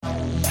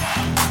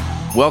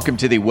Welcome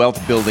to the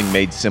Wealth Building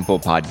Made Simple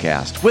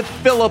podcast with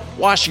Philip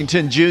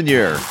Washington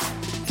Jr.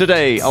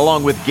 Today,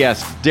 along with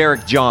guest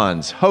Derek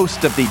Johns,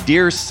 host of the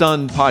Dear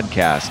Son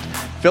podcast,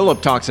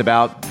 Philip talks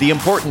about the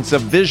importance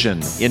of vision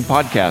in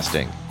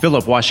podcasting.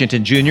 Philip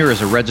Washington Jr.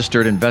 is a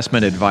registered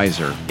investment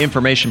advisor.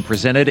 Information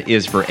presented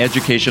is for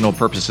educational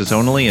purposes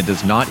only and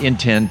does not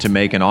intend to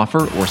make an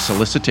offer or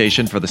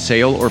solicitation for the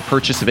sale or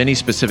purchase of any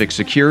specific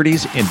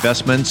securities,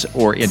 investments,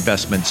 or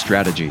investment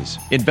strategies.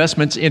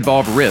 Investments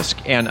involve risk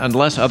and,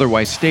 unless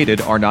otherwise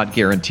stated, are not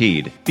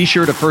guaranteed. Be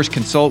sure to first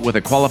consult with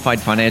a qualified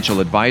financial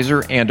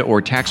advisor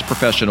and/or tax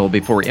professional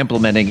before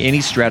implementing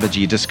any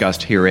strategy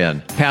discussed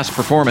herein. Past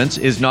performance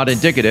is not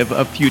indicative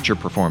of future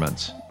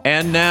performance.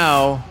 And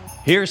now,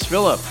 here's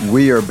Philip.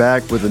 We are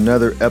back with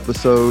another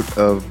episode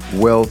of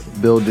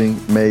Wealth Building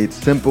Made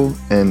Simple,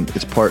 and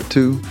it's part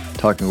 2,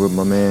 talking with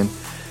my man,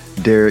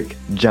 Derek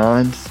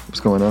Johns. What's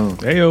going on?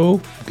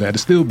 Heyo, glad to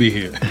still be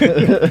here.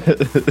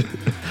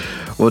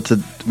 Well,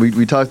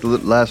 we talked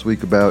last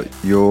week about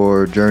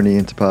your journey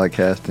into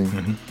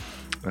podcasting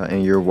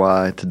and your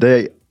why.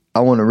 Today,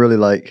 I want to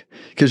really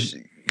because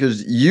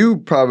you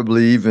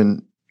probably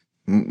even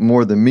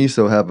more than me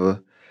so have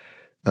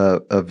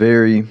a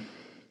very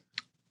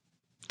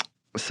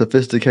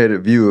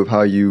sophisticated view of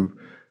how you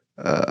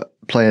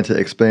plan to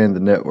expand the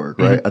network,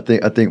 right? I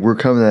think we're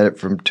coming at it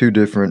from two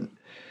different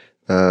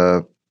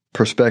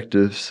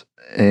perspectives,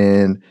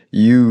 and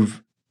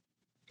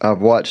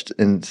I've watched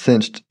and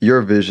sensed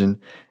your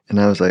vision, and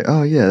I was like,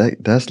 oh yeah,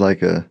 that's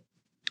like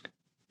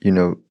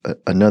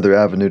another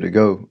avenue to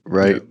go,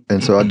 right? Yep.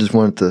 And so I just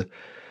wanted to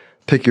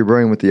pick your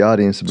brain with the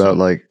audience about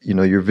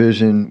your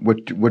vision,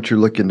 what you're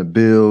looking to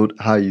build,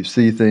 how you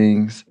see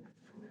things.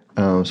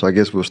 So I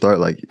guess we'll start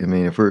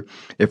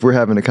if we're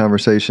having a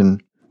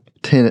conversation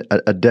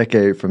a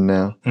decade from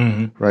now,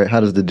 right? How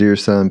does the Dear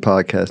Son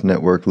podcast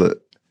network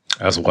look?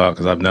 That's wild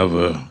because I've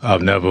never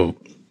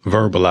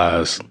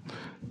verbalized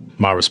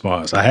my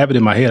response. I have it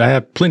in my head. I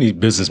have plenty of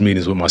business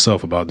meetings with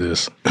myself about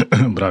this,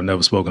 but I've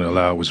never spoken it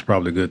aloud, which is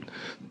probably a good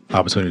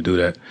opportunity to do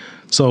that.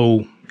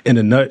 So in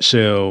a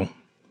nutshell,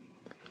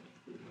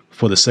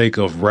 for the sake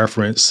of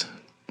reference,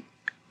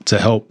 to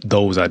help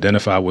those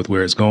identify with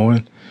where it's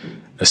going,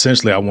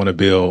 essentially, I want to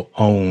build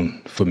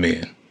OWN for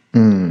men.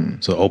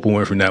 So Oprah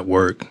Winfrey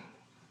Network,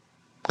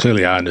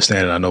 clearly I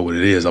understand it. I know what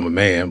it is. I'm a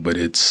man, but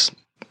it's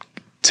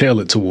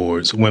tailored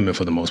towards women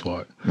for the most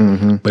part.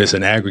 But it's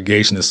an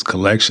aggregation, it's a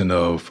collection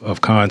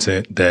of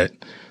content that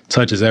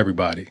touches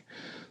everybody.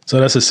 So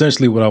that's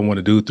essentially what I want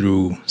to do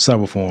through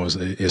several forms.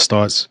 It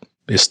starting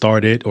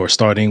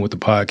with the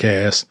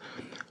podcast,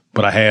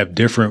 but I have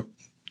different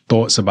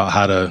thoughts about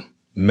how to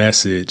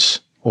message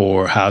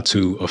or how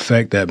to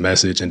affect that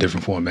message in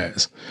different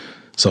formats.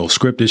 So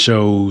scripted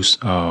shows,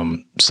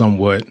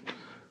 somewhat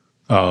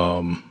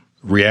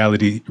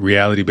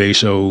reality-based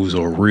shows,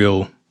 or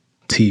real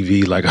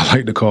TV, like I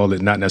like to call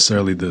it, not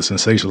necessarily the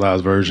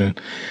sensationalized version.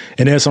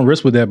 And there's some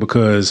risk with that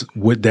because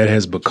what that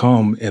has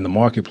become in the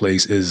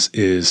marketplace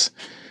is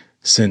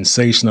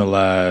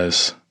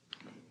sensationalized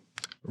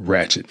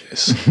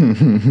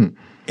ratchetness.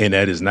 And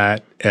that is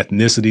not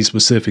ethnicity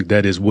specific.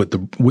 That is what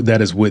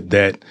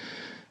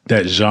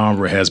that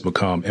genre has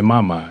become in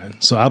my mind.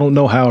 So I don't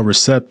know how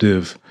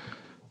receptive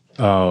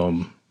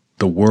the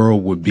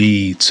world would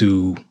be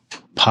to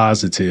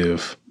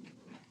positive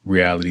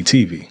reality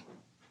TV.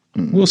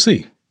 We'll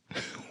see.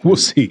 We'll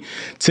see.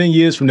 10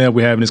 years from now,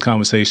 we're having this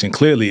conversation.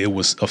 Clearly, it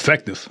was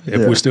effective if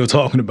we're still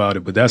talking about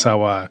it. But that's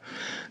how I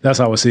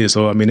see it.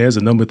 So there's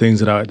a number of things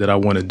that I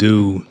want to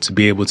do to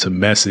be able to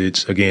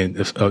message again,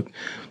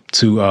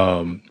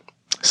 to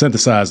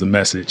synthesize the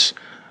message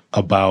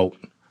about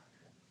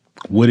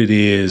what it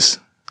is.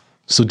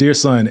 So, Dear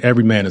Son,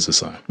 every man is a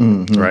son,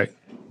 right?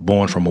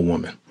 Born from a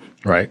woman,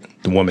 right?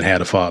 The woman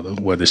had a father,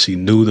 whether she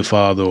knew the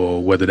father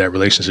or whether that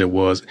relationship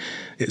was,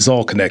 it's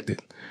all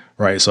connected,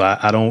 right? So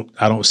I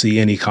don't see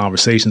any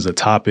conversations or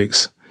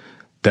topics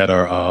that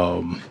are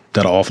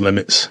off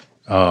limits,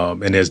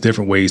 and there's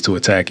different ways to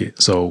attack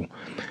it. So,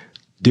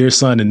 Dear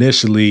Son,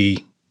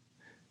 initially,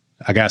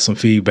 I got some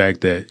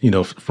feedback that,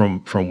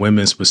 from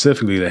women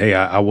specifically that, hey,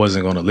 I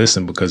wasn't going to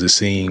listen because it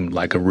seemed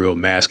like a real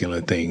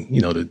masculine thing.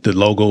 The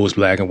logo is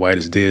black and white.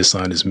 It's Dear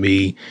Son. It's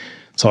me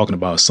talking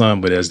about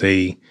son. But as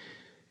they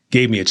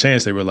gave me a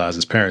chance, they realized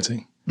it's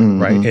parenting,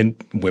 right? And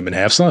women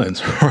have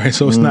sons, right?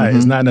 So it's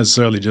not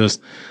necessarily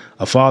just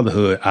a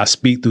fatherhood. I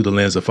speak through the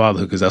lens of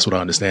fatherhood because that's what I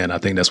understand. I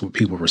think that's what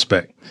people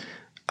respect.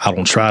 I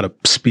don't try to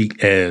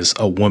speak as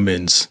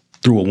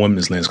through a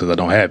woman's lens because I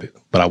don't have it.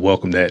 But I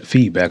welcome that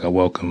feedback. I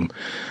welcome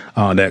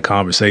that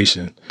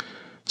conversation.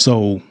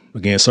 So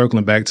again,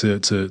 circling back to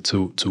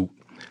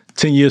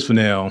 10 years from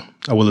now,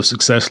 I will have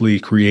successfully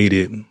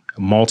created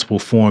multiple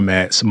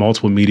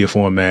media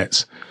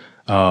formats,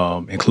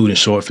 including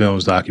short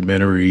films,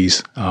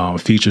 documentaries,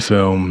 feature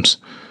films,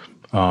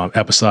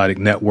 episodic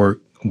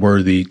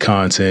network-worthy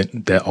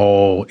content that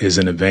all is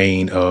in the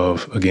vein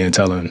of, again,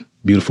 telling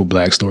beautiful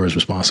Black stories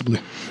responsibly.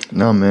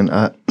 No, man,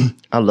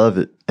 I love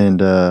it,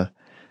 and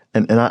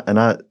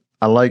I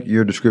like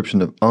your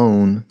description of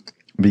OWN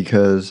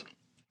because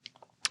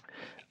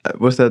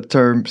what's that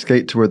term?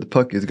 Skate to where the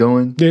puck is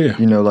going. Yeah.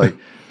 You know,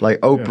 like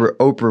Oprah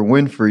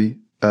Winfrey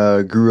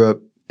grew up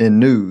in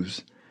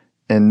news,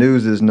 and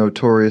news is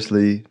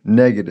notoriously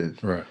negative.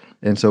 Right.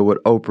 And so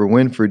what Oprah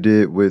Winfrey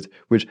did with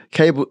which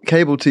cable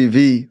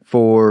TV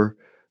for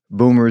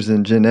boomers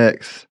and Gen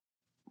X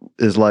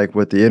is like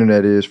what the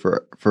internet is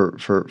for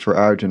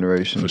our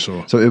generation. For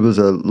sure. So it was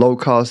a low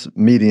cost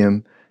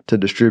medium to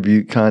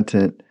distribute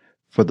content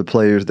for the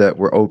players that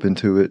were open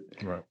to it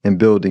and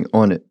building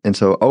on it. And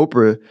so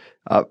Oprah,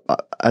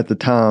 at the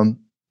time,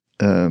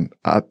 I'm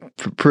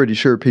pretty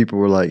sure people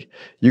were like,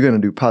 "You're going to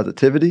do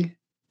positivity?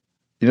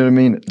 You know what I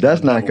mean?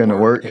 That's not going to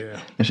work." Yeah.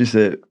 And she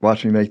said,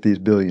 "Watch me make these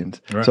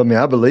billions." Right. So I mean,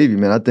 I believe you,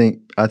 man.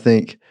 I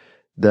think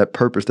that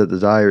purpose, that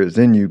desire is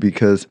in you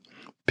because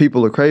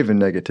people are craving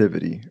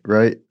negativity,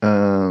 right?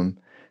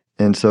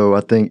 And so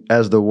I think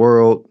as the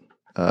world,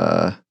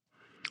 as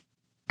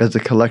the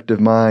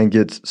collective mind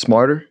gets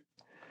smarter,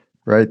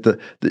 right? The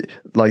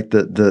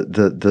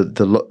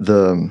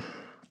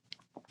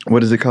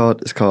what is it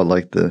called? It's called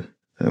like the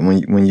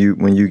when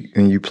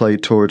you play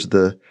towards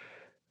the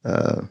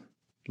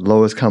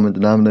lowest common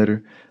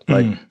denominator.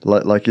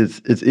 Like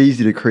it's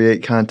easy to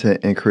create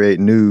content and create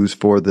news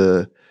for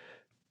the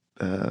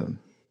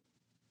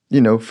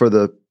for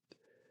the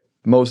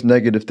most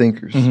negative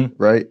thinkers,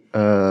 right?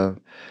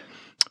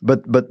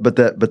 But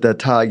that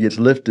tide gets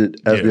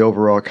lifted as the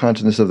overall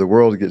consciousness of the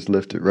world gets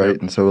lifted, right?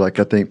 Yep. And so, like,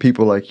 I think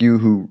people like you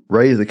who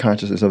raise the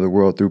consciousness of the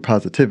world through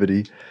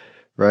positivity,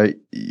 right?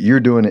 You're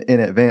doing it in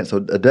advance. So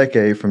a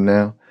decade from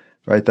now,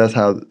 right? That's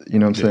how, you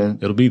know what I'm saying?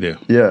 It'll be there.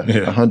 Yeah,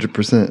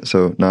 100%.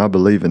 So, no, I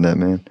believe in that,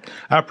 man.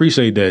 I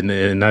appreciate that.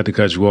 And not to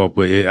cut you off,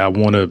 but I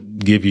want to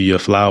give you your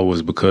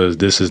flowers because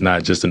this is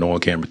not just an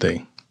on-camera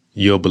thing.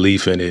 Your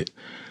belief in it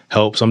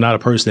helps. I'm not a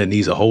person that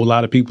needs a whole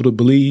lot of people to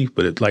believe,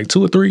 but it's like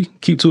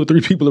keep 2 or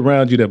 3 people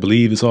around you that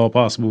believe it's all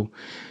possible.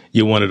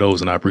 You're one of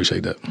those, and I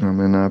appreciate that. I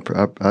mean, I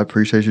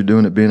appreciate you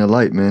doing it, being a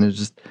light, man. It's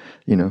just,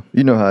 you know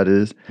how it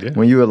is. Yeah.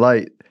 When you're a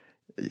light,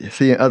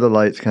 seeing other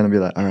lights kind of be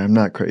like, all right, I'm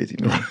not crazy,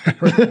 man.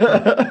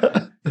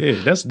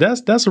 Yeah,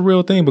 that's a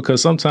real thing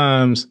because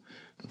sometimes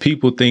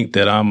people think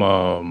that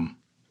I'm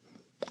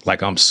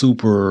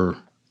super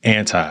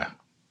anti,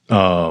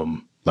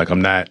 like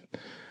I'm not.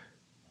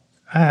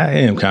 I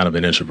am kind of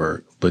an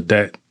introvert, but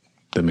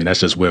that's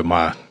just where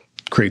my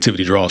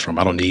creativity draws from.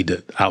 I don't need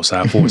the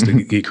outside force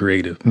to get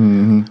creative.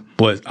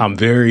 But I'm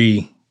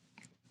very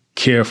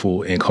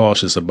careful and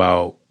cautious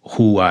about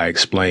who I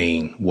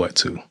explain what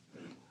to.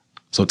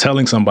 So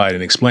telling somebody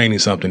and explaining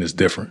something is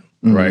different,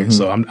 right?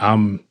 So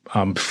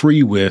I'm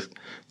free with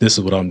this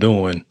is what I'm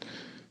doing,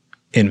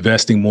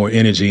 investing more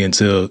energy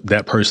into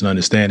that person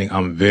understanding.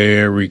 I'm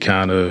very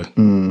kind of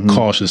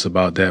cautious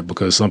about that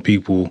because some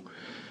people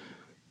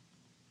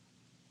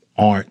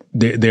aren't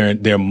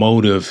their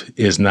motive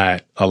is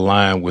not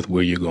aligned with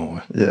where you're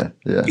going. Yeah.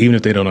 Even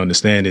if they don't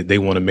understand it, they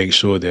want to make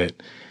sure that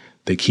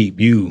they keep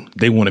you.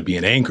 They want to be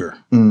an anchor,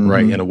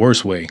 right? In a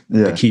worse way,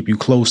 to keep you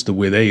close to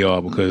where they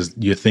are because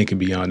you're thinking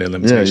beyond their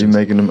limitations. Yeah, you're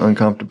making them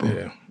uncomfortable.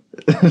 Yeah.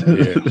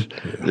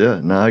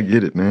 No, I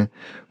get it, man.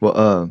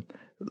 Well,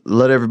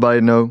 let everybody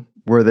know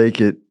where they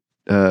could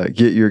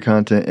get your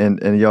content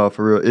and y'all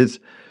for real. It's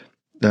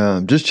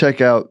just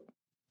check out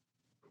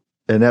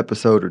an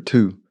episode or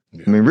two.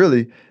 I mean,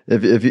 really,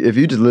 if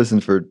you just listen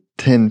for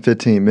 10,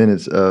 15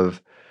 minutes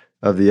of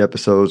the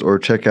episodes or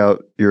check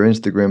out your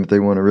Instagram if they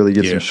want to really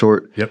get some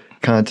short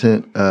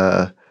content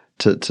to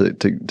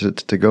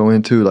go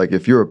into. Like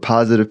if you're a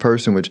positive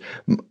person, which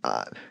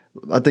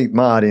I think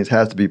my audience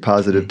has to be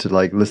positive to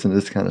like listen to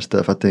this kind of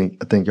stuff. I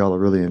think y'all will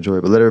really enjoy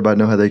it. But let everybody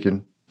know how they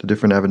can, the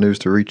different avenues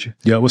to reach you.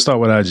 Yeah, we'll start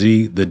with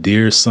IG, the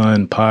Dear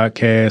Son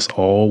Podcast,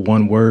 all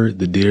one word,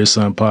 the Dear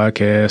Son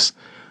Podcast.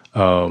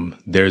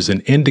 There's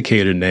an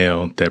indicator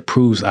now that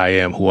proves I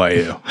am who I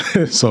am.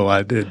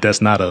 So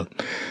that's not a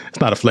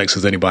flex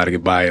because anybody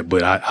could buy it,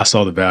 but I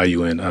saw the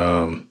value in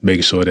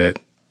making sure that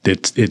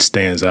it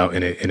stands out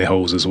and it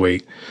holds its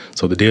weight.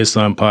 So the Dear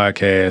Son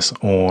Podcast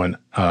on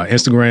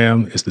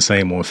Instagram, it's the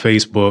same on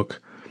Facebook.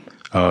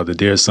 The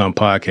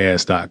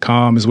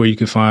DearSonPodcast.com is where you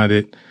can find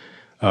it.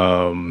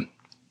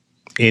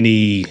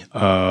 Any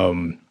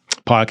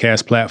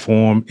podcast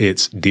platform,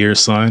 it's Dear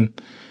Son.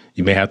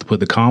 You may have to put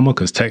the comma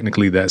because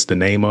technically that's the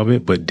name of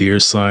it, but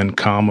Dear Son,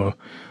 comma,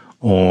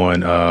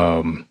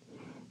 on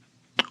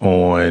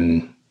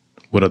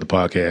what other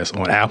podcasts?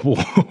 On Apple,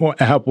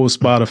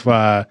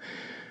 Spotify,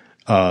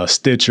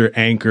 Stitcher,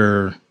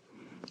 Anchor,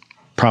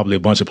 probably a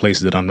bunch of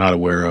places that I'm not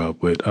aware of.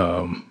 But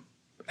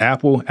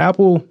Apple,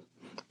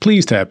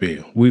 please tap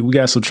in. We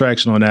got some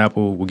traction on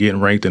Apple. We're getting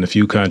ranked in a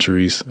few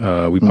countries.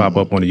 We pop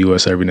up on the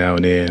US every now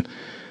and then.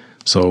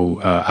 So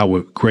I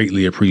would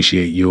greatly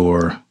appreciate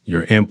your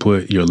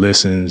input, your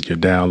listens, your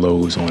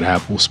downloads on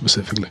Apple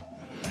specifically.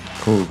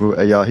 Cool.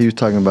 Hey, y'all, he was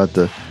talking about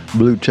the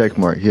blue check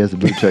mark. He has a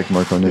blue check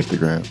mark on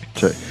Instagram.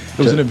 It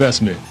was an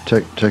investment.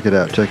 Check it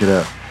out.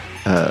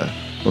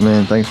 Well,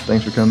 man,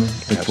 thanks for coming.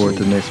 Look forward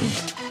to the next one.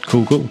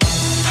 Cool.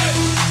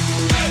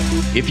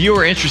 If you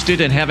are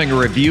interested in having a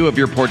review of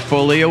your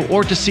portfolio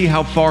or to see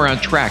how far on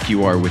track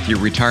you are with your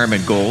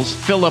retirement goals,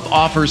 Philip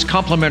offers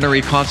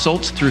complimentary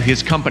consults through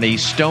his company,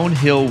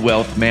 Stonehill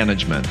Wealth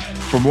Management.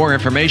 For more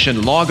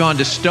information, log on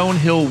to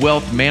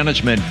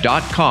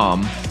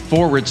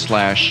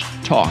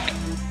stonehillwealthmanagement.com/talk.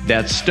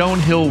 That's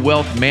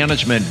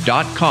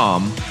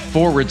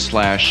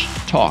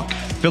stonehillwealthmanagement.com/talk.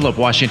 Philip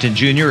Washington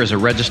Jr. is a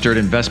registered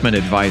investment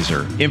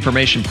advisor.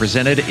 Information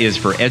presented is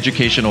for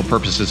educational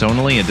purposes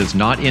only and does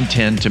not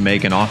intend to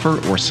make an offer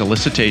or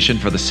solicitation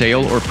for the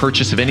sale or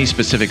purchase of any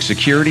specific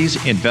securities,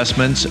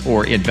 investments,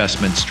 or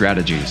investment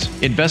strategies.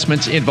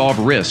 Investments involve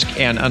risk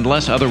and,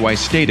 unless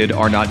otherwise stated,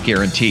 are not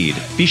guaranteed.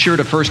 Be sure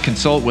to first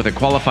consult with a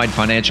qualified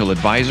financial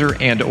advisor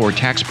and/or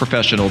tax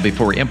professional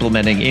before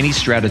implementing any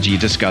strategy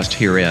discussed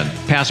herein.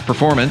 Past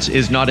performance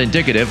is not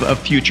indicative of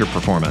future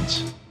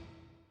performance.